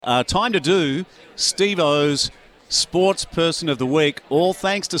Time to do SteveOs Sports Person of the Week, all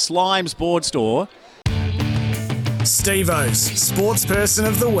thanks to Slime's Board Store. SteveOs Sports Person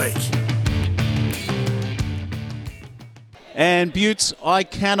of the Week. And Butts, I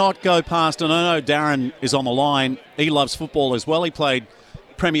cannot go past, and I know Darren is on the line. He loves football as well. He played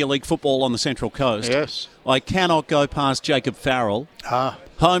Premier League football on the Central Coast. Yes. I cannot go past Jacob Farrell,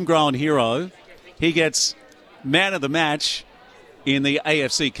 homegrown hero. He gets man of the match in the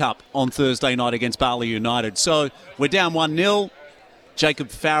AFC Cup on Thursday night against Bali United. So we're down 1-0. Jacob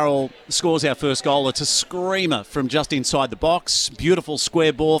Farrell scores our first goal. It's a screamer from just inside the box. Beautiful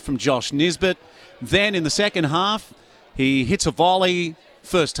square ball from Josh Nisbet. Then in the second half, he hits a volley,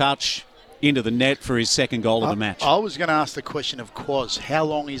 first touch, into the net for his second goal of the match. I was going to ask the question of Quaz. How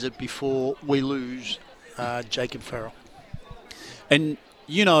long is it before we lose Jacob Farrell? And,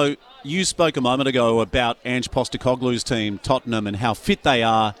 you know, you spoke a moment ago about Ange Postecoglou's team, Tottenham, and how fit they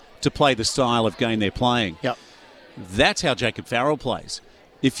are to play the style of game they're playing. Yep. That's how Jacob Farrell plays.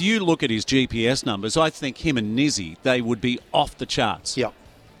 If you look at his GPS numbers, I think him and Nizzy, they would be off the charts. Yep.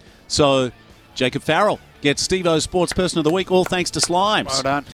 So, Jacob Farrell gets SteveOs Sports Person of the Week, all thanks to Slimes. Well done.